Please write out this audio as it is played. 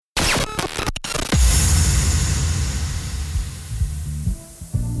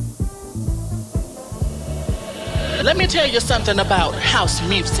let me tell you something about house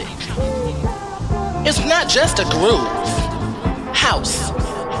music. It's not just a groove. House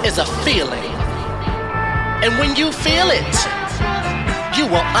is a feeling. And when you feel it, you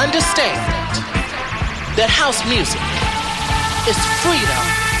will understand that house music is freedom.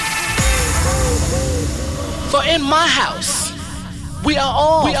 For in my house, we are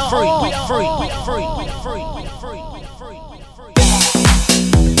all free.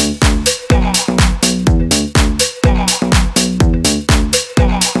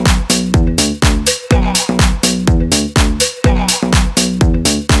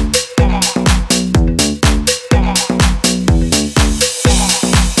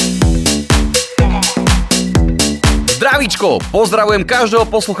 Zdravíčko, pozdravujem každého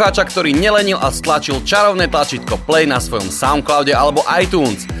poslucháča, ktorý nelenil a stlačil čarovné tlačítko play na svojom Soundcloude alebo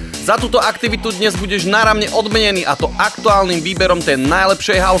iTunes. Za túto aktivitu dnes budeš náramne odmenený, a to aktuálnym výberom tej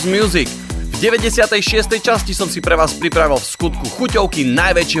najlepšej house music. V 96. časti som si pre vás pripravil v skutku chuťovky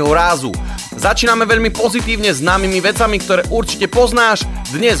najväčšieho rázu. Začíname veľmi pozitívne známymi vecami, ktoré určite poznáš.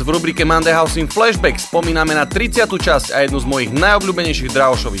 Dnes v rubrike Monday Housin Flashback spomíname na 30. časť a jednu z mojich najobľúbenejších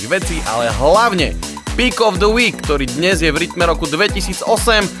drahošových vecí, ale hlavne Peak of the Week, ktorý dnes je v rytme roku 2008,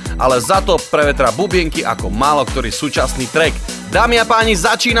 ale za to prevetra bubienky ako málo ktorý súčasný track. Dámy a páni,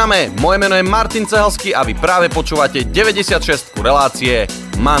 začíname! Moje meno je Martin Cehelsky a vy práve počúvate 96. relácie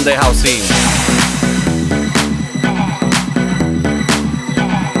Monday Housin.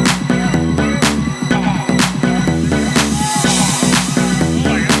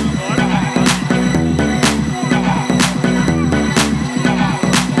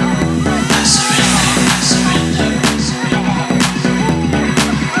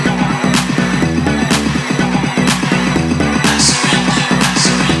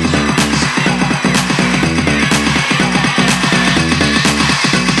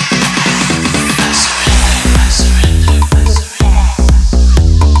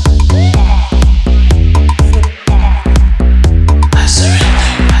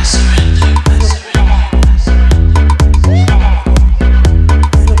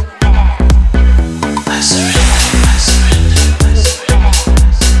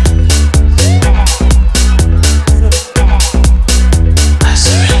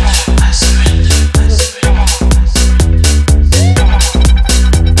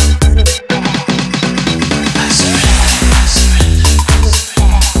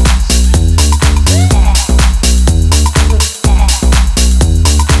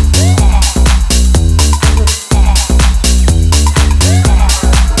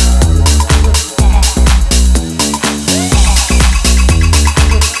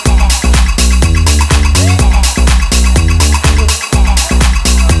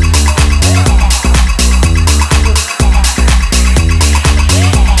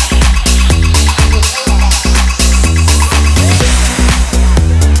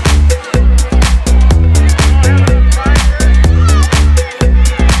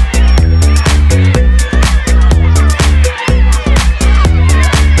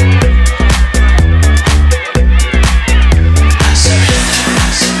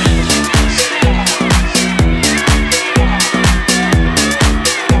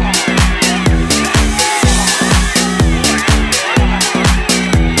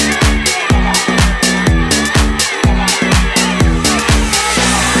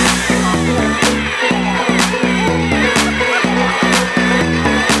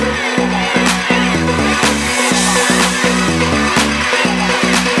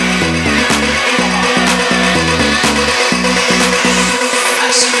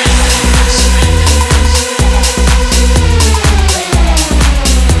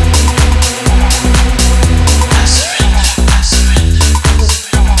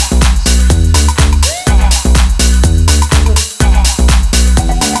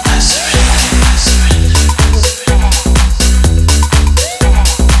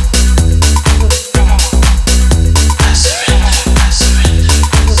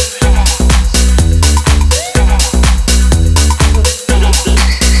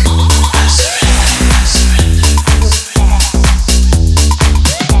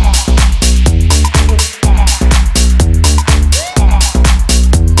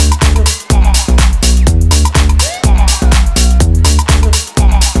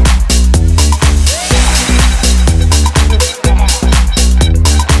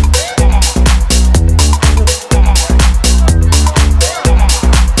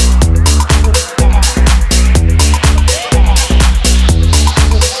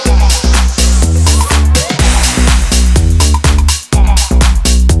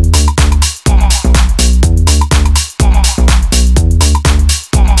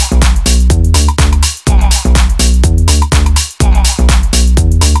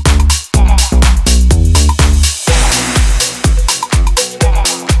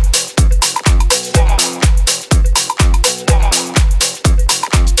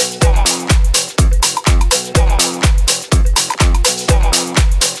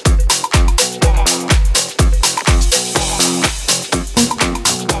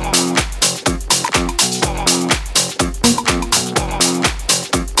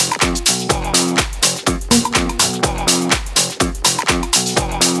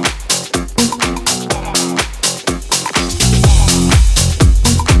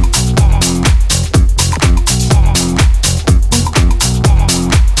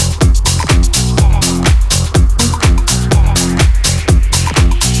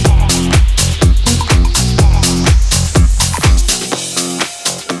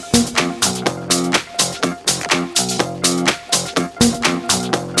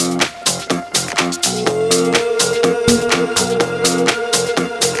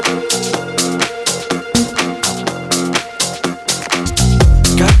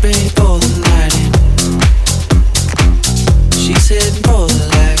 ready for the night in. She's heading for the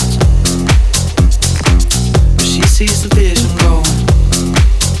lights, but she sees the vision going,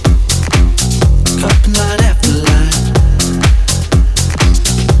 cupping line after line.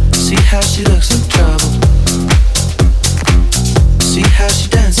 See how she looks like trouble, see how she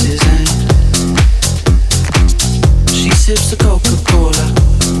dances and she sips the Coca-Cola,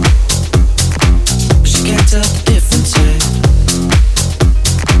 but she can't tell the difference, eh?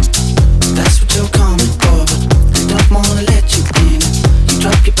 That's what you're coming for, but they don't wanna let you in. You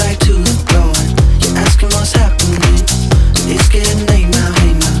drop your back to the floor and you're asking what's happening. It's getting late now,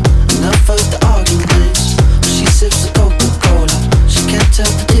 hey now, enough of the arguments. She sips the Coca-Cola, she can't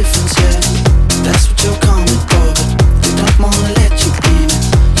tell the difference, yeah. That's what you're coming for, but they don't wanna let you in.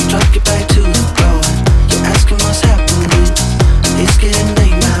 You drop your back to the floor and you're asking what's happening. It's getting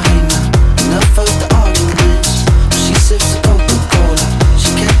late now, hey now, enough of the arguments. She sips the Coca-Cola, she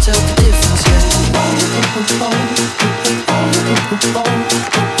can't tell the difference, yeah.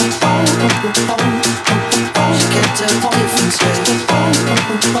 She can't tell the difference, yeah.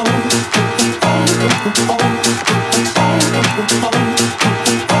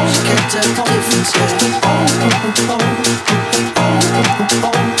 She can't tell the difference, yeah.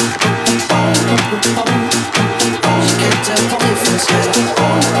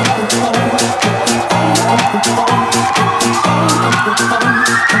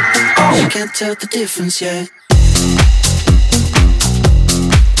 She can't tell the difference, yeah. She can't tell the difference, yeah.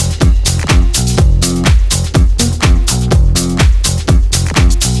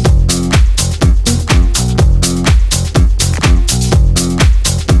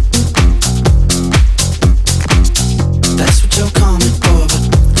 That's what you're coming for,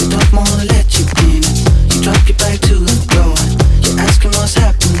 but they don't wanna let you in. You drop your back to the floor and you're asking what's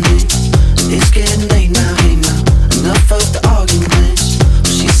happening. It's getting late now, hey now, enough of the arguments.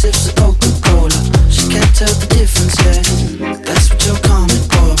 She sips the Coca-Cola, she can't tell the difference, yeah. That's what you're coming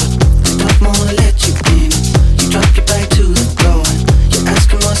for, but they don't wanna let you in. You drop your back to the floor and you're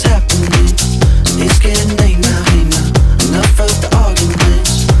asking what's happening. It's getting late now, hey now, enough of the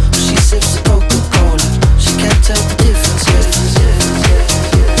arguments. She sips the Coca-Cola, she can't tell the difference, yeah.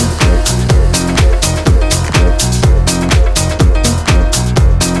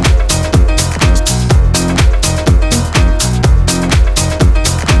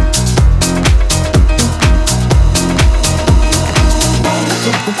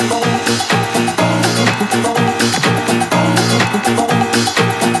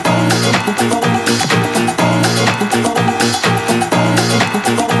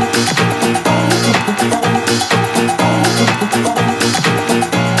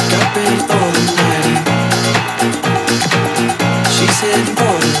 Got ready for the night in. She's heading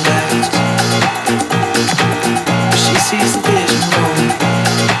for the lights, but she sees the vision rolling,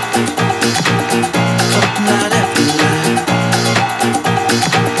 cupping line after line.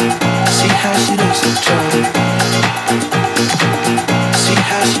 See how she looks like trouble, see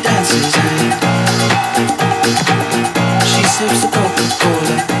how she dances and she sips the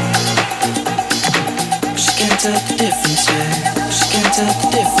Coca-Cola. She can't tell the difference, yeah. She can't tell the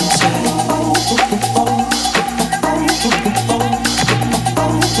difference, yeah.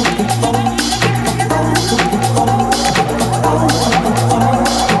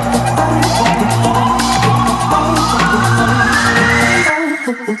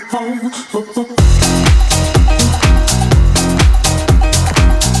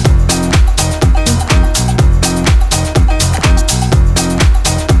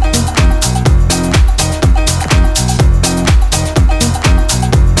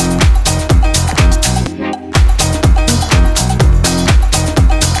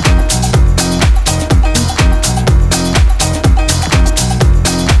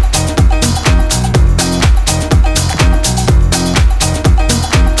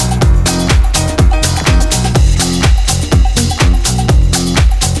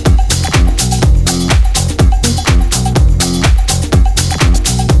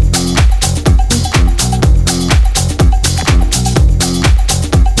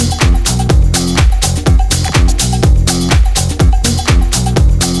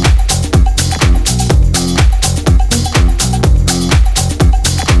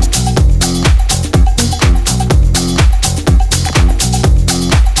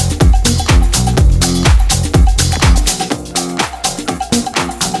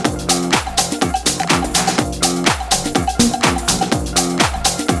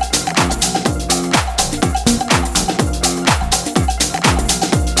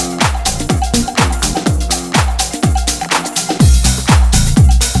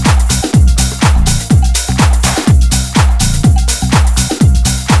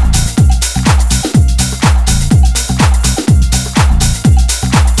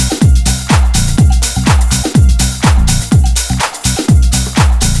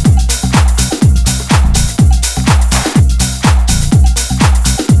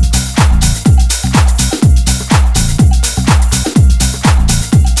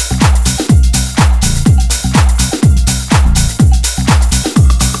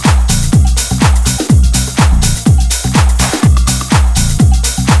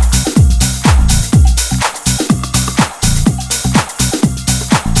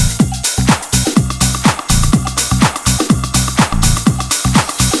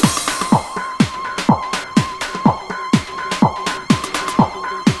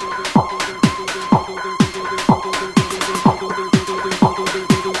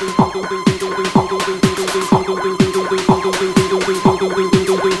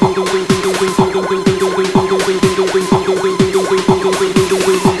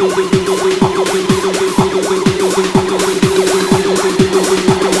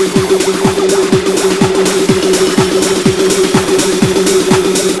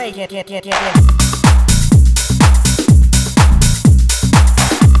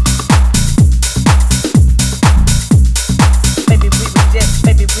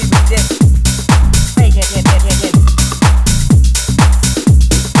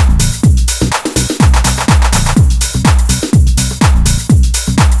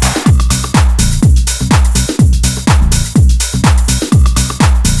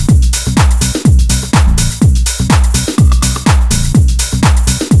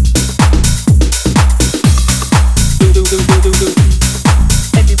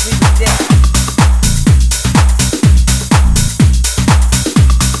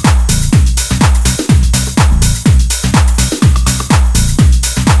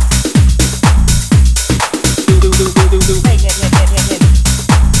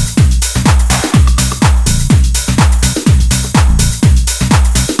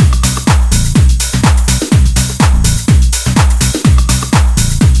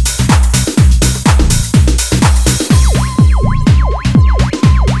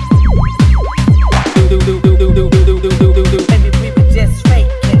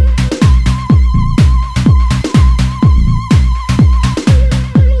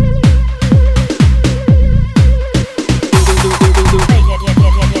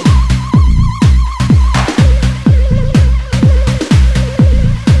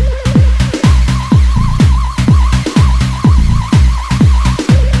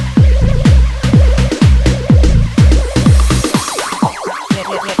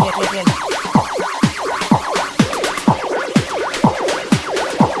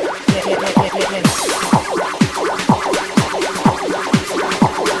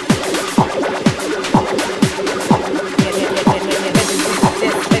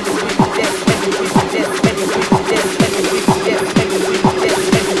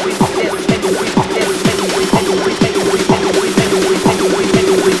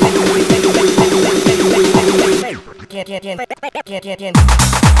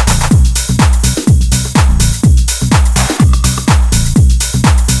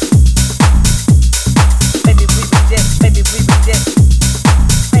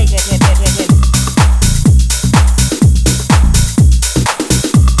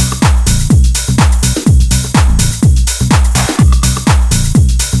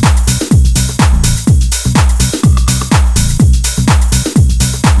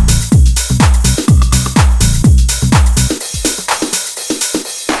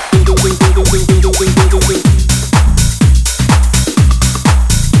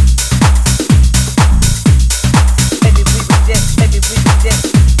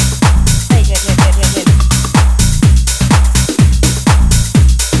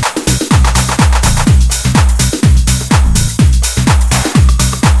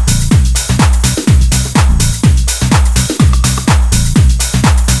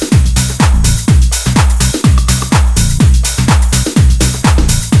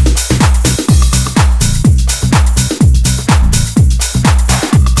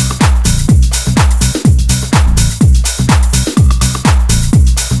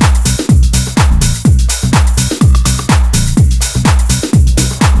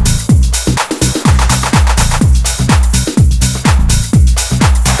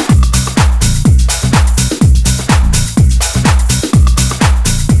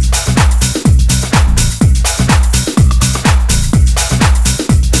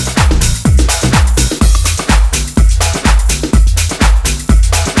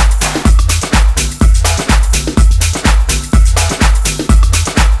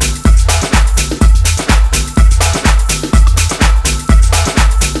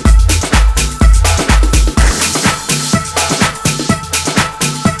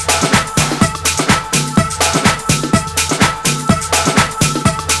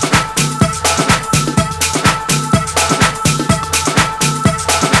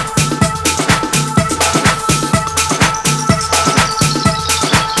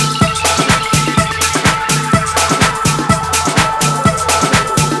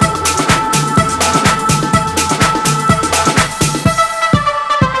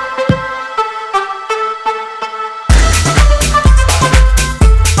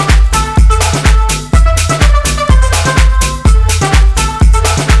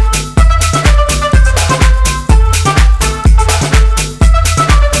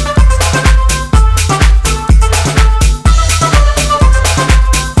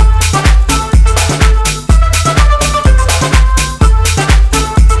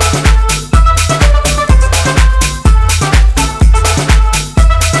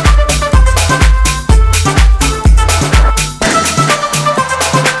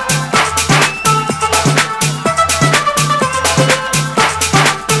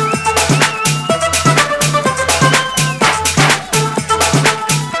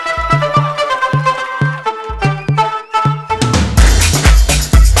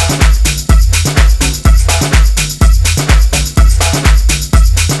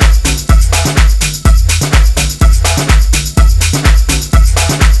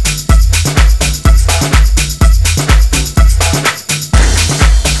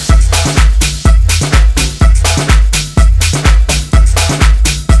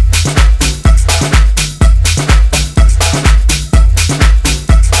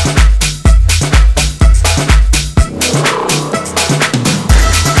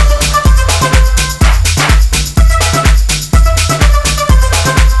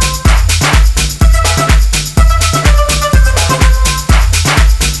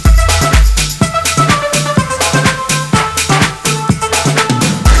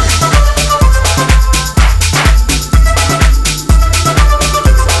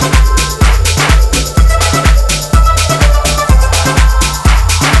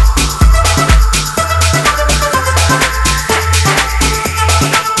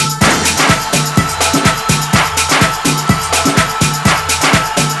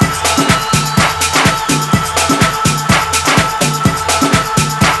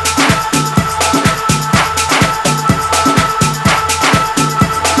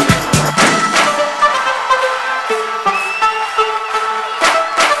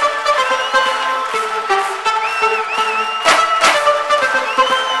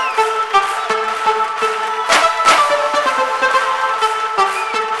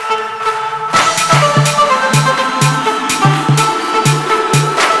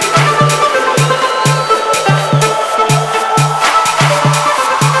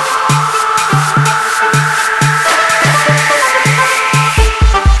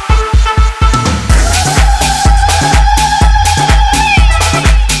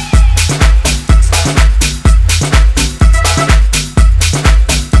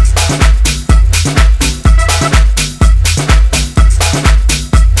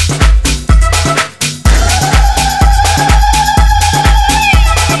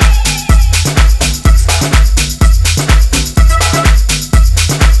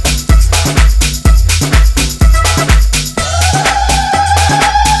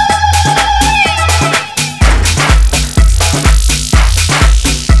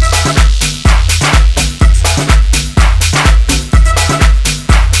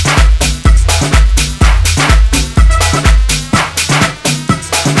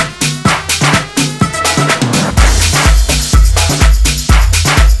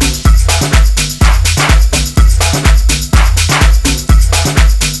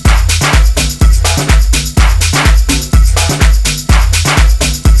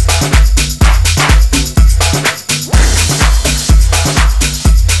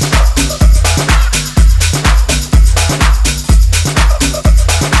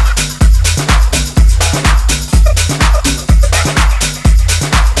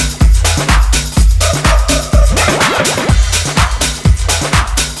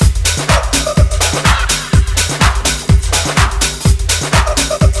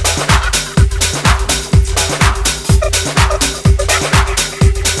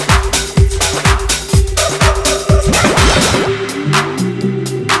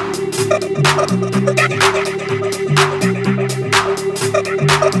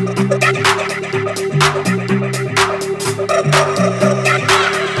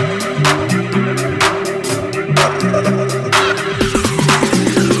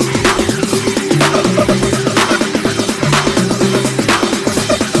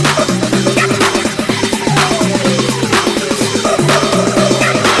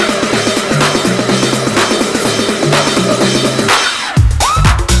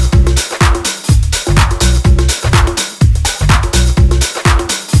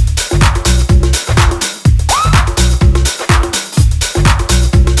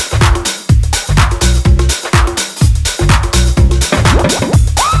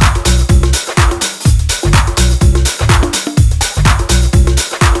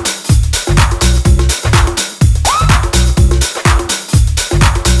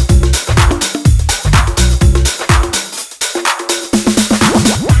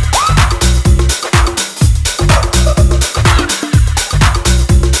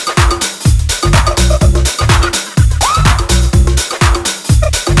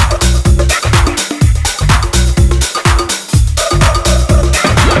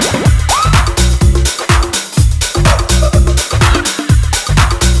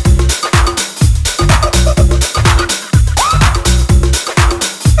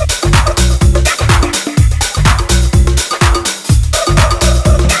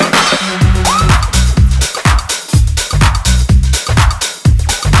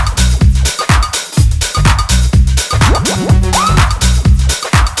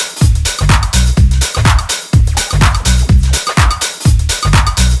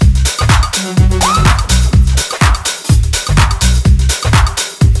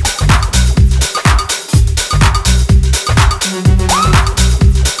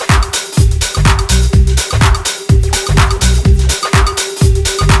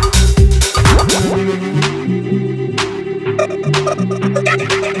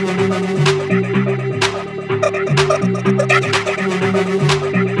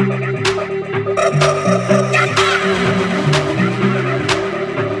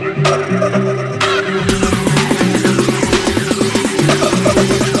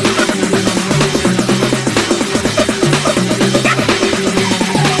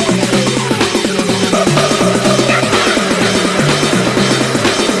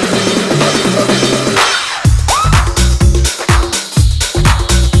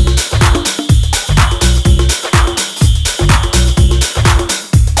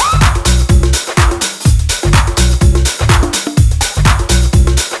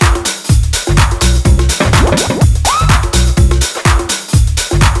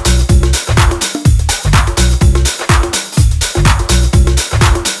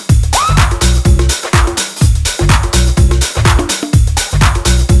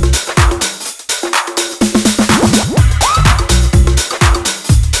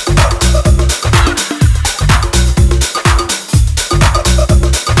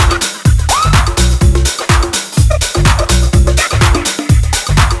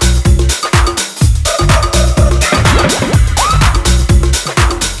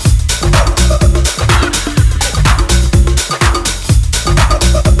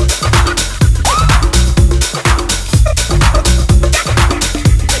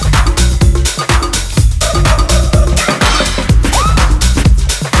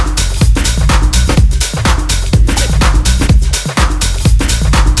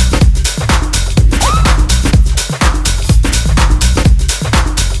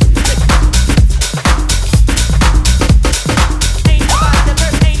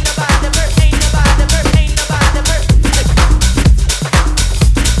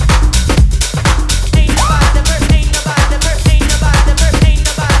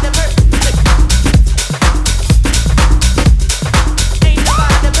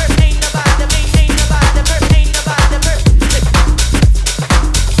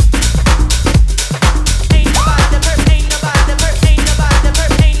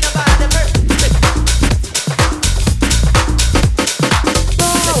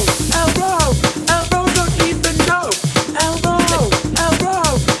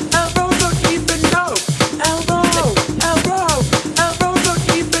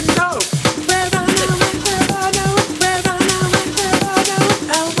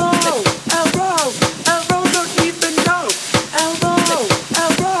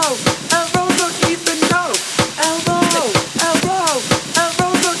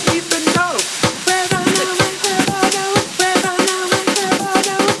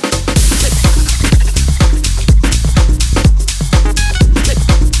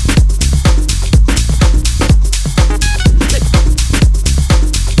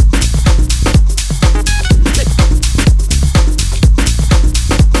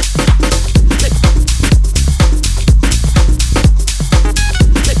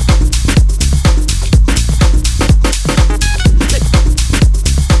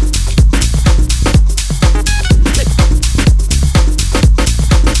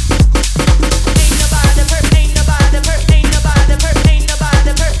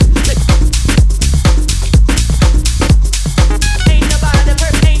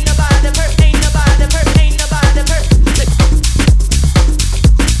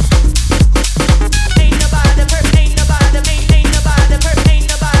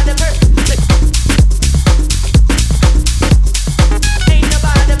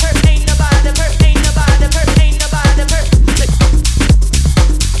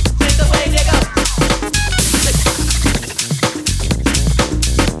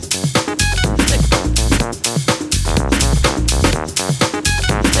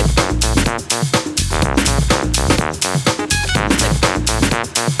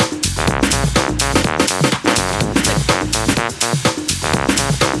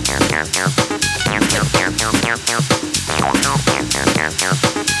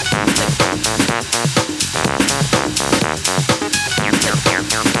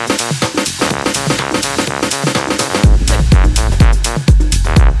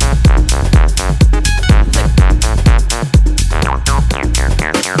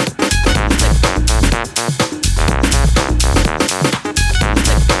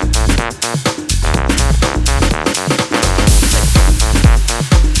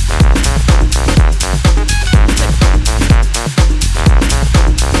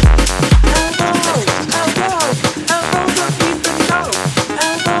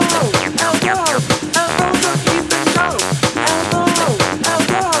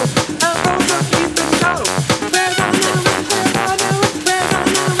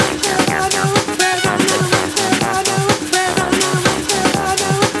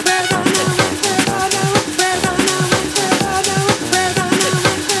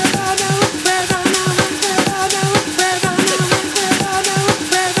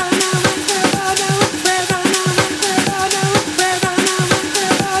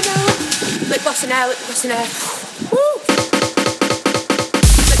 what's in there? Woo!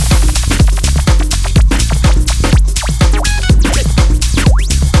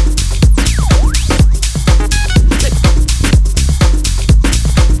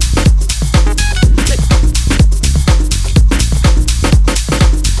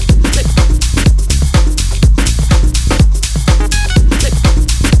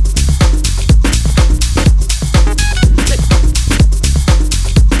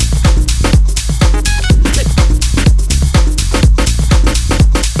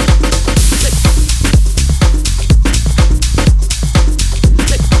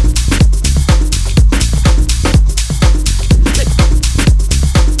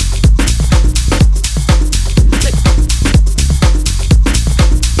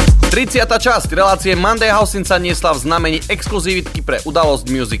 Časť relácie Monday Housin sa niesla v znamení exkluzivitky pre udalosť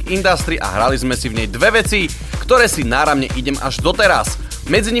Music Industry a hrali sme si v nej dve veci, ktoré si náramne idem až doteraz.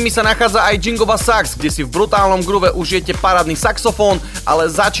 Medzi nimi sa nachádza aj Jingova Sax, kde si v brutálnom groove užijete parádny saxofón,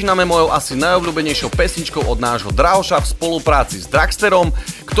 ale začíname mojou asi najobľúbenejšou pesničkou od nášho drahoša v spolupráci s Dragsterom,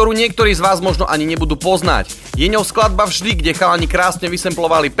 ktorú niektorí z vás možno ani nebudú poznať. Je ňou skladba Vždy, kde chalani krásne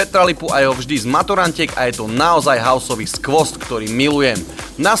vysemplovali Petra Lipu a jeho Vždy z Maturantiek a je to naozaj houseový skvost, ktorý milujem.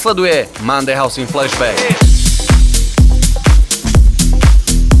 Nasleduje Monday Housin Flashback.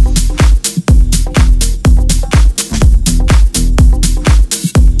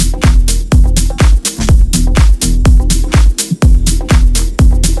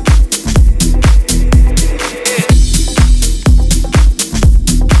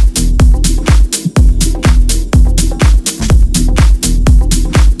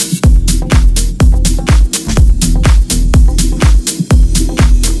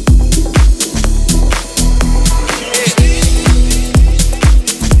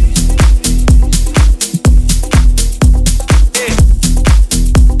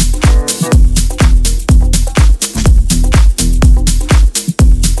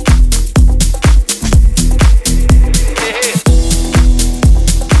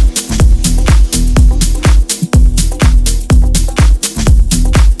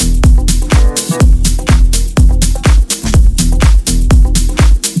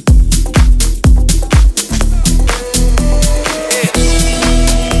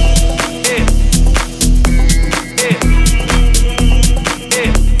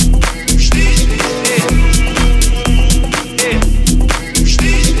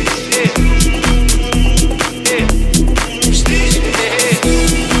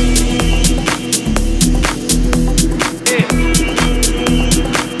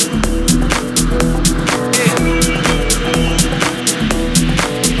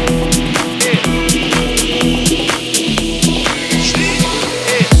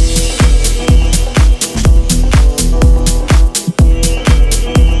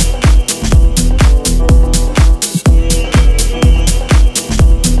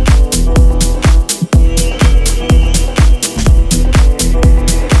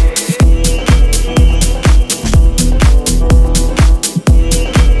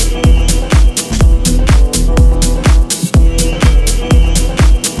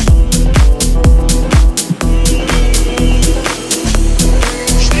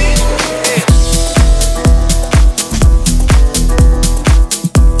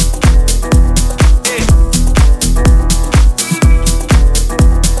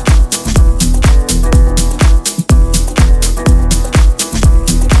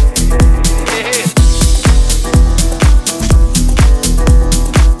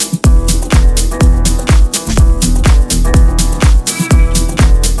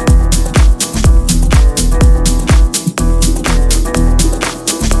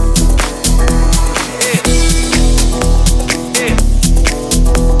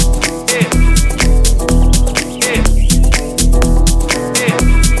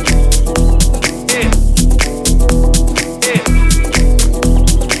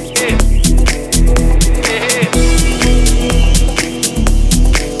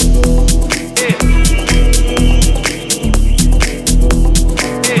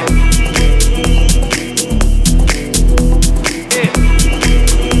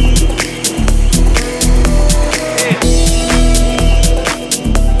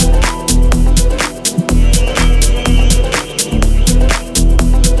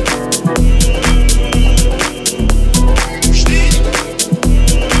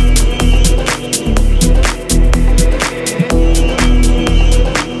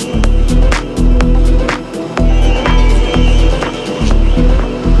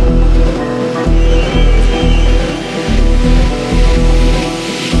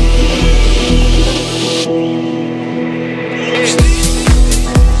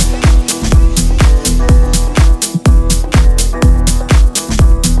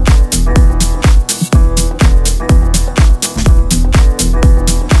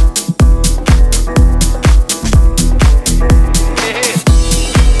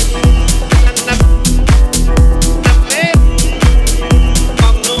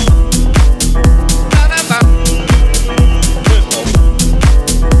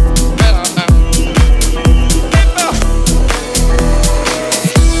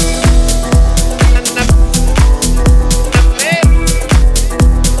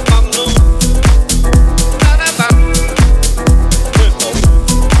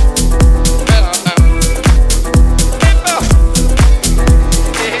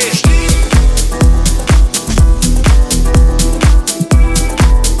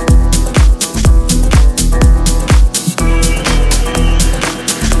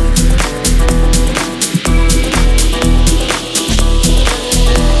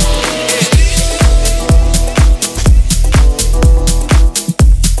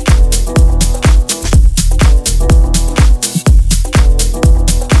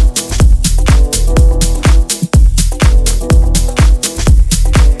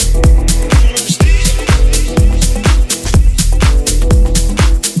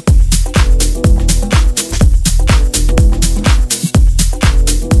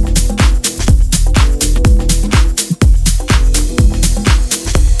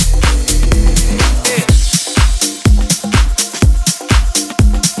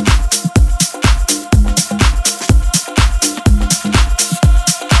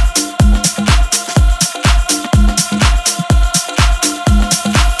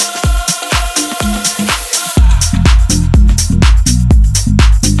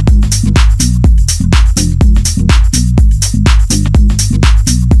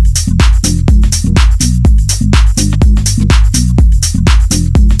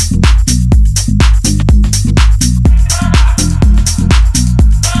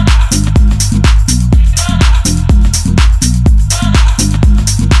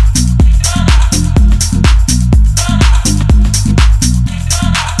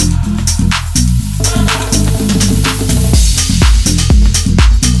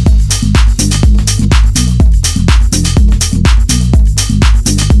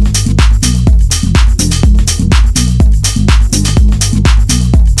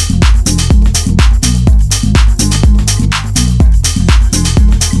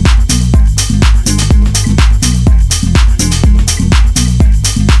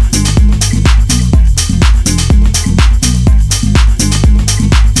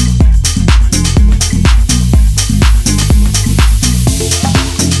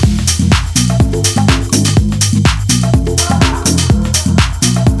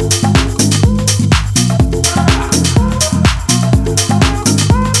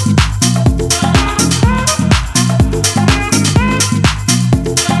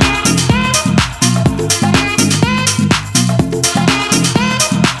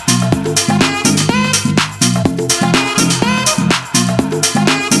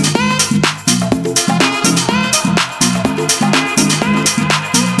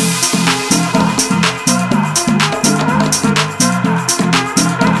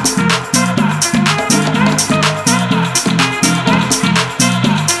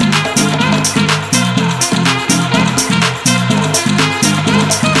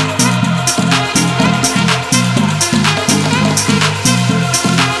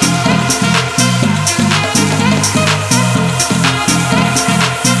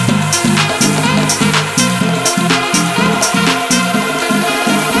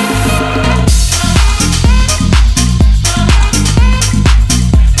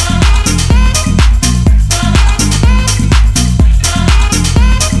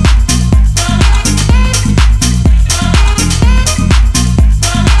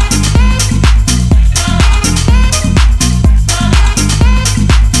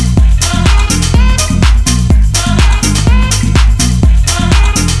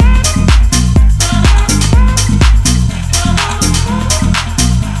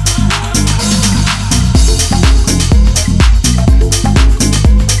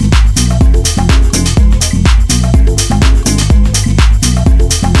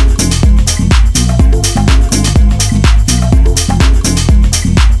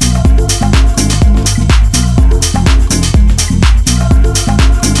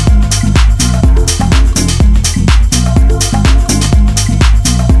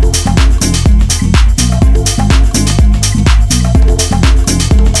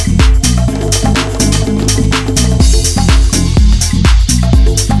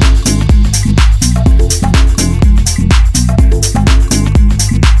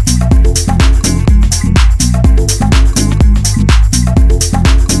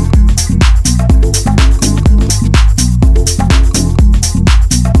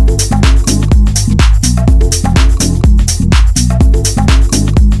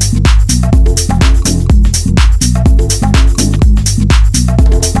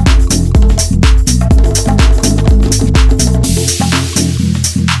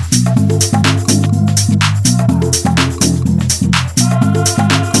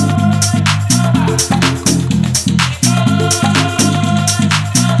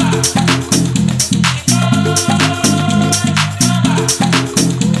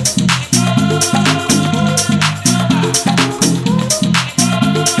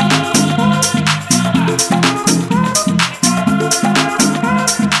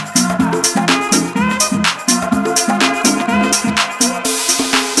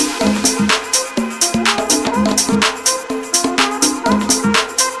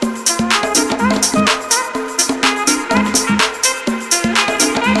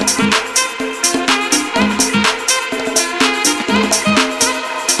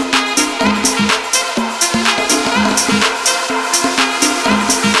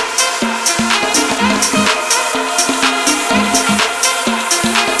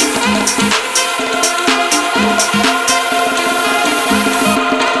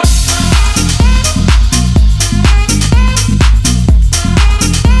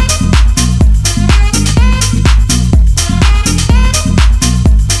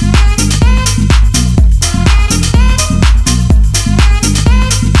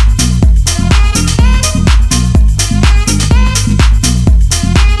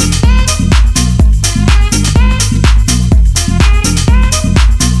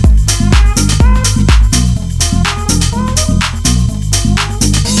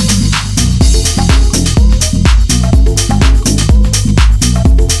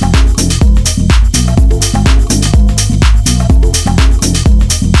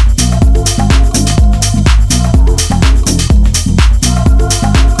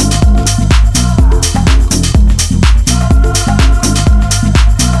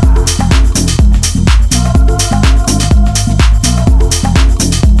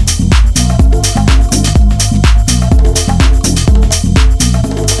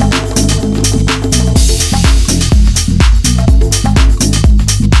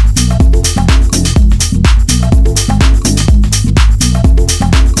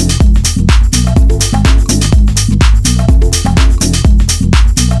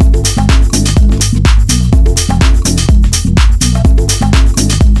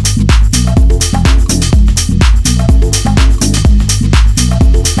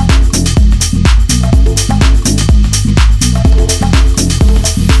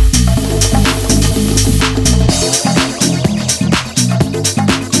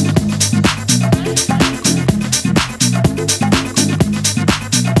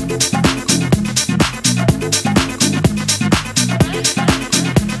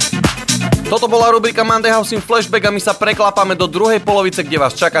 Toto bola rubrika Monday Housin Flashback a my sa preklapame do druhej polovice, kde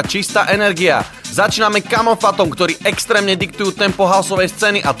vás čaká čistá energia. Začíname kamofatom, ktorí extrémne diktujú tempo houseovej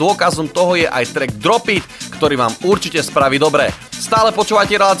scény a dôkazom toho je aj track Drop It, ktorý vám určite spraví dobre. Stále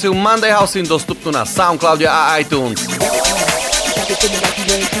počúvate reláciu Monday Housin dostupnú na Soundcloude a iTunes. I can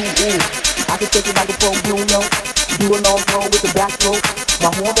take it like a pro, you know. Do a long throw with the backstroke. My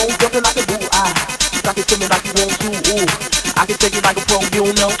hormones jumping like a disco. Suck it to me like you want to, ooh. I can take it like a pro,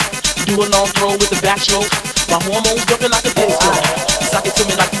 you know. Do a long throw with the backstroke.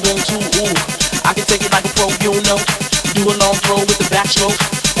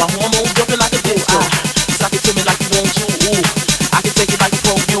 My hormones jumping like a disco. Suck it to me like you want to, ooh. I can take it like a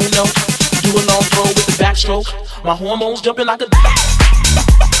pro, you know. Do a long throw with the backstroke. My hormones jumping like a break.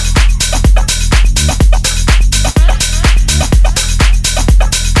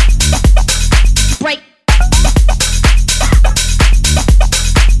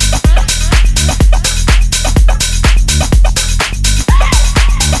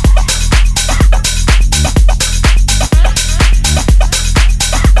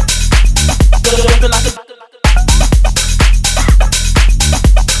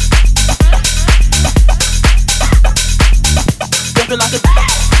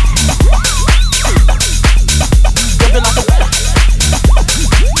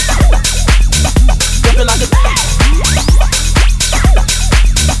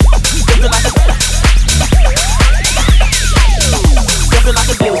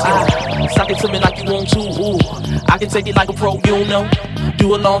 Take it like a pro, you know.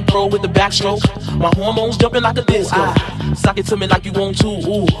 Do a long throw with the backstroke. My hormones jumping like a disco. Suck it to me like you want to,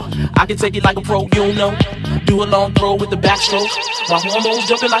 ooh. I can take it like a pro, you know. Do a long throw with the backstroke. My hormones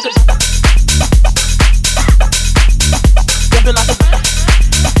jumping like a jumping like a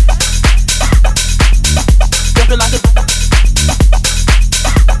jumping like a jumping like a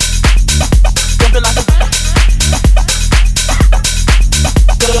jumping like a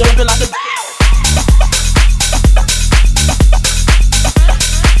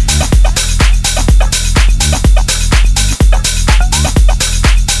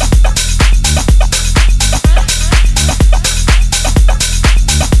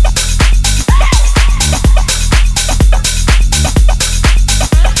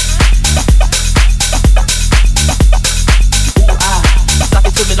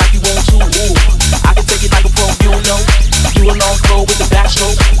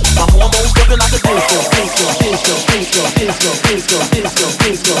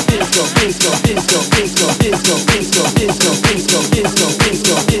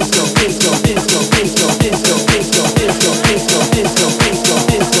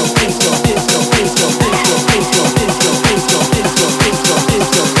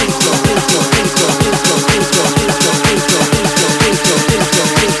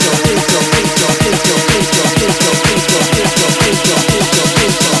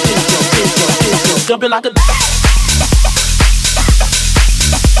jumping like a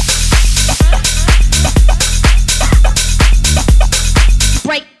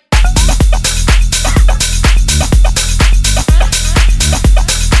Break.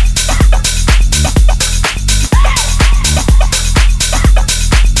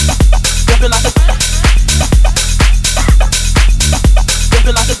 jumping like a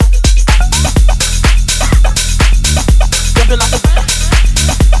jumping like a jumping like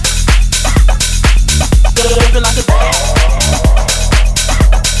a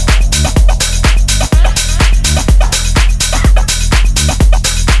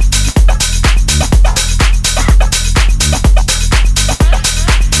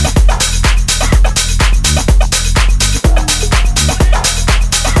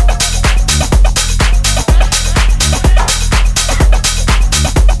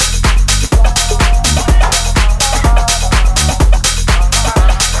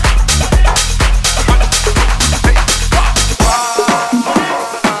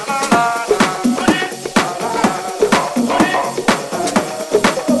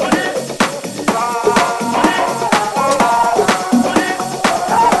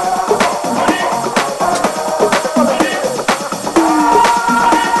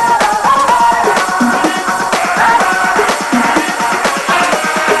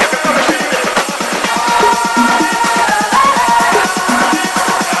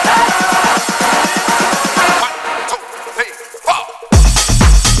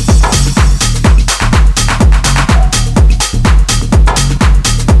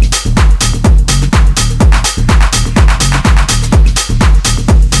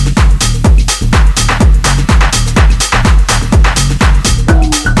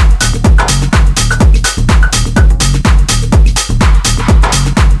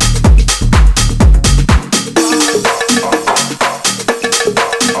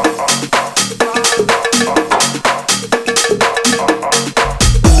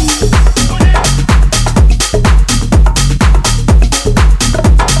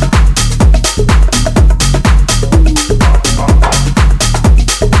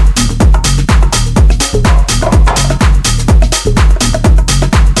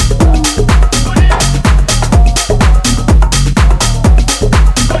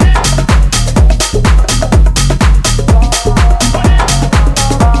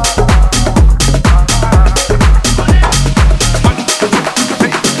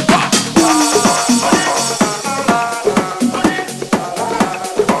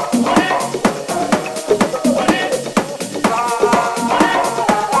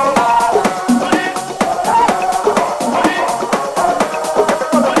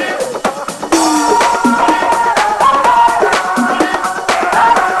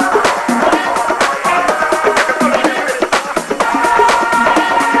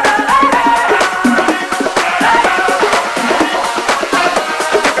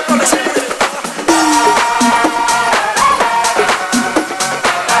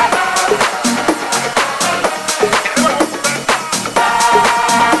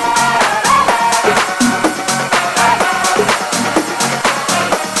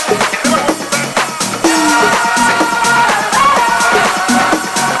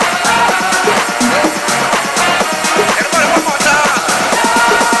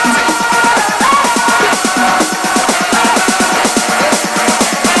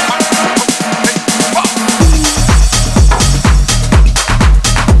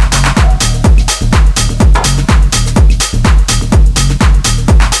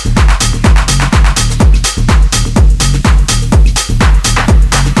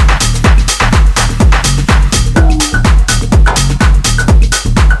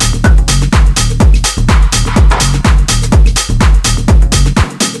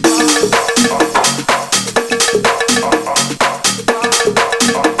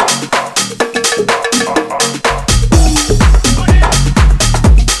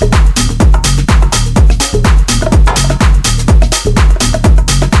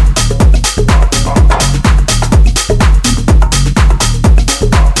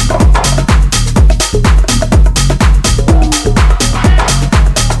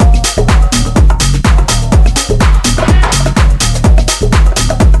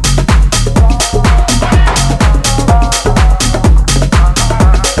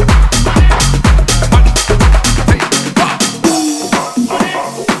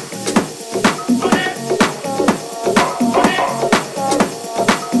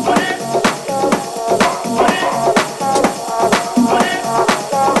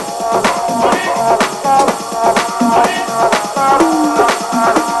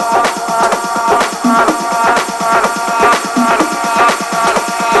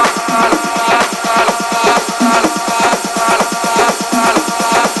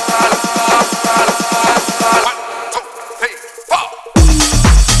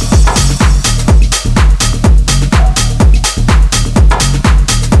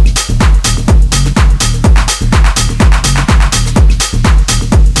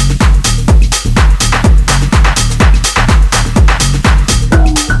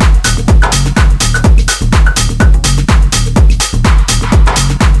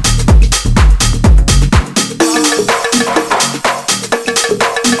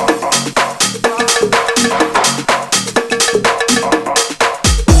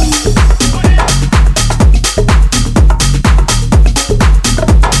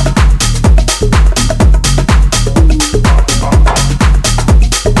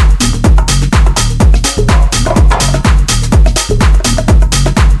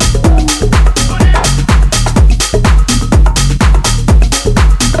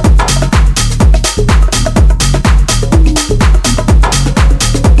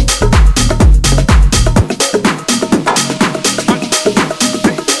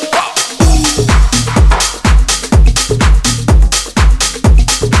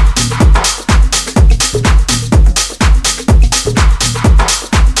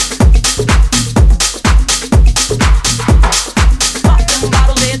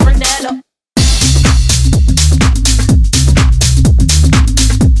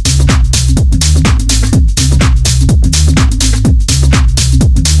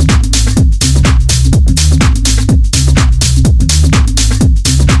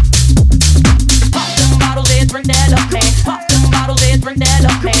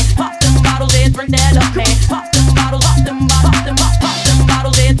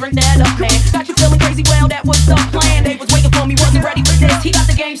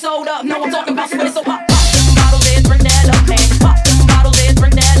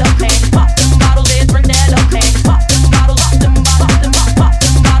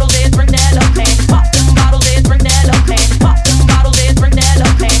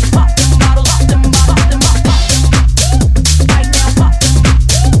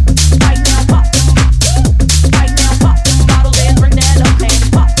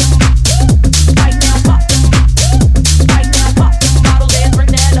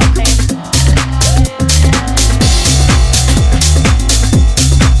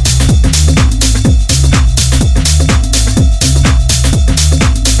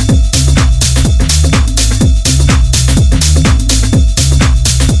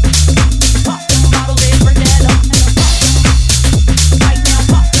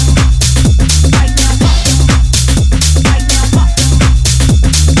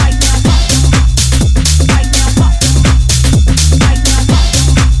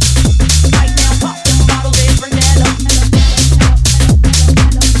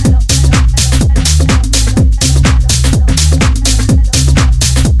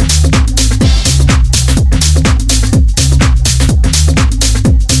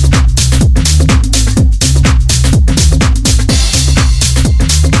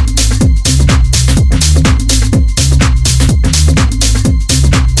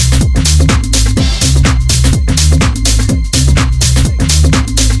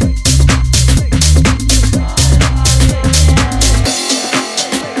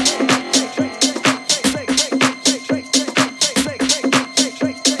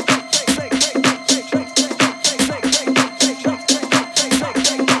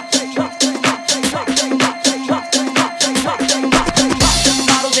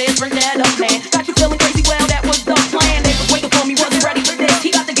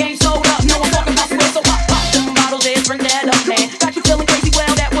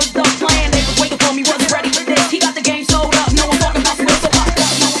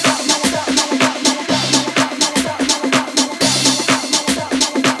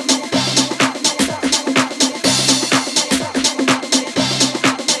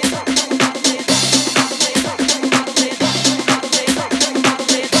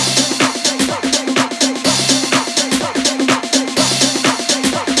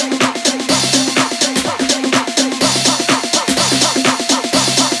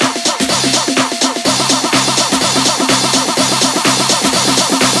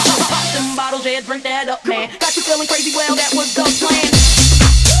that, bring that up, man. Got you feeling crazy, well, that was the plan.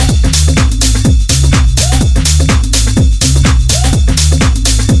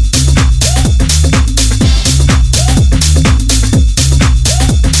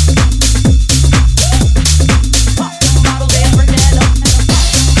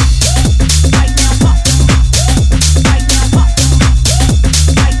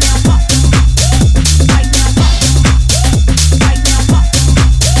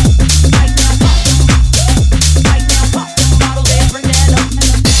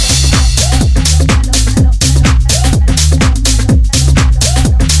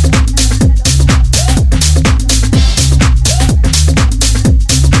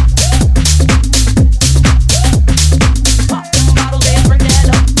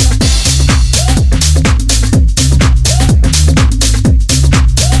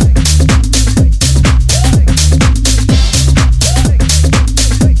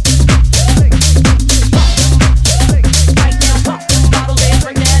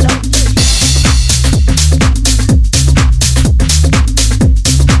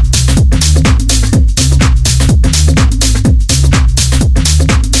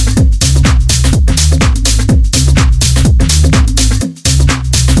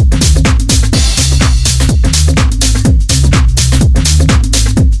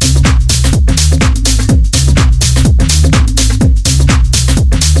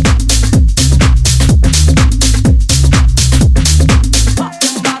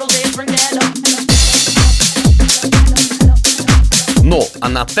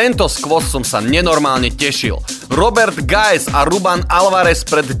 Na tento skvost som sa nenormálne tešil. Robert Guys a Ruban Alvarez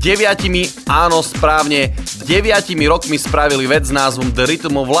pred 9, áno správne, 9 rokmi spravili vec s názvom The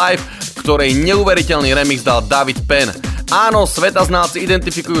Rhythm of Life, ktorej neuveriteľný remix dal David Penn. Áno, svetaznalci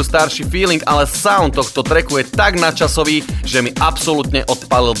identifikujú starší feeling, ale sound tohto tracku je tak nadčasový, že mi absolútne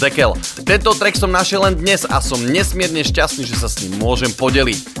odpalil dekel. Tento track som našiel len dnes a som nesmierne šťastný, že sa s ním môžem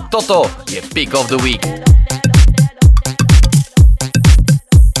podeliť. Toto je Pick of the Week.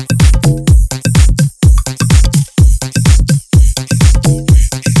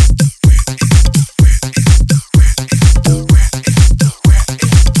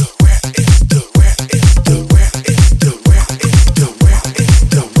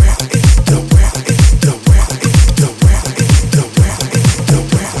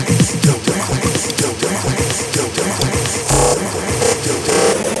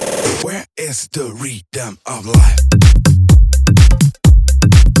 It's the rhythm of life.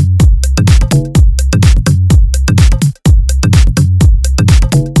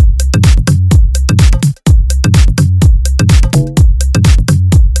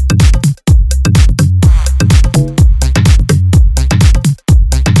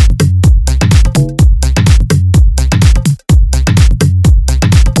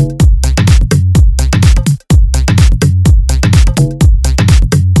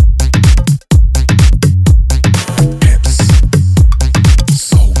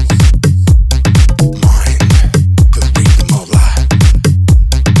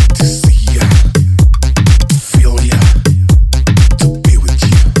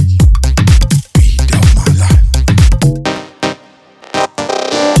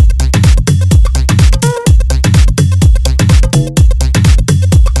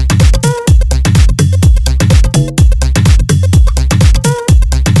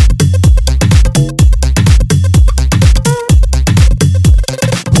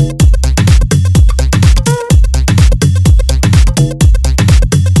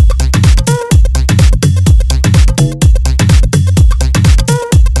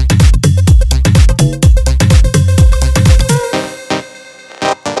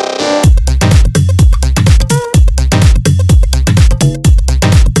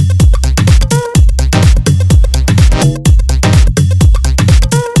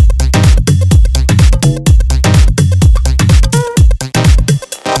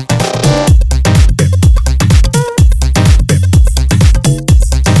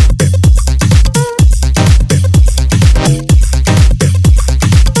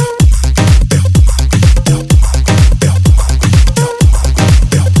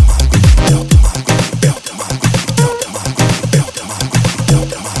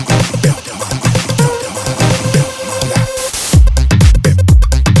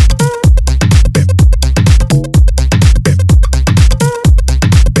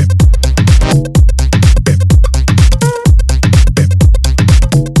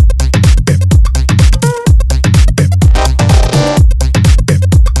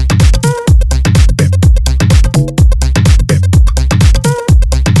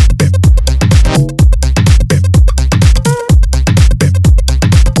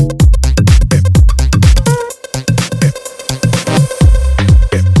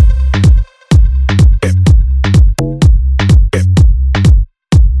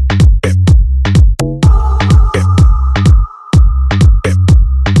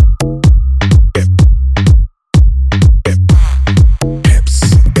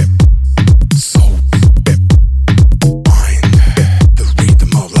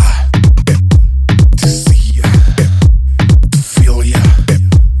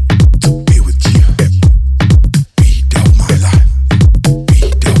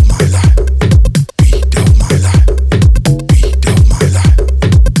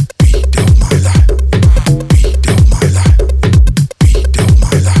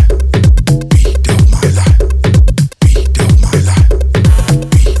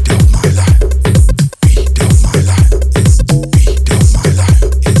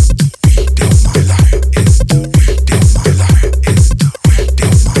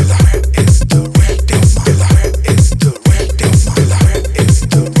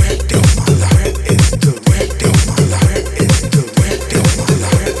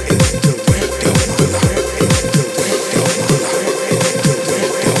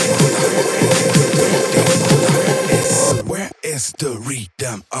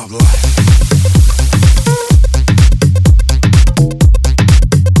 rhythm of life.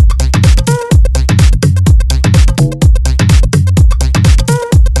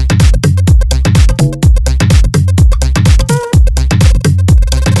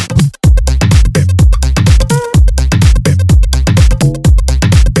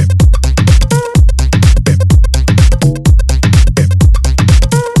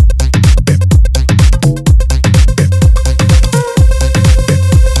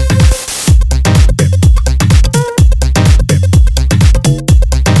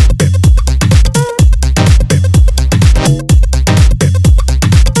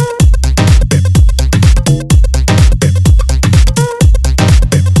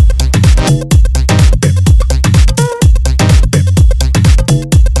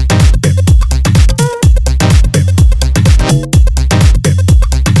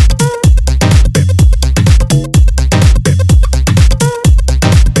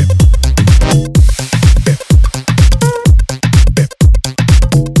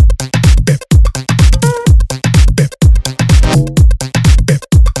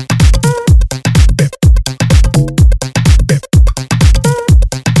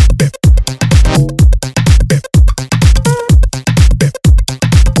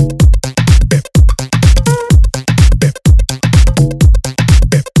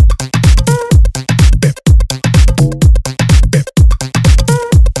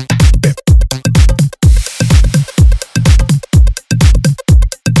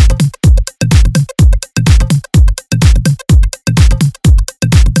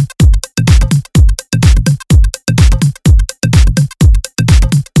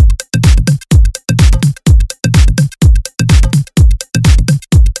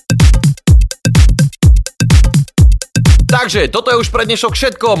 Takže toto je už pre dnešok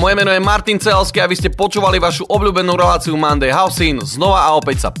všetko. Moje meno je Martin Cehelsky a vy ste počúvali vašu obľúbenú reláciu Monday Housin. Znova a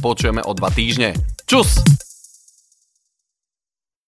opäť sa počujeme o 2 týždne. Čus!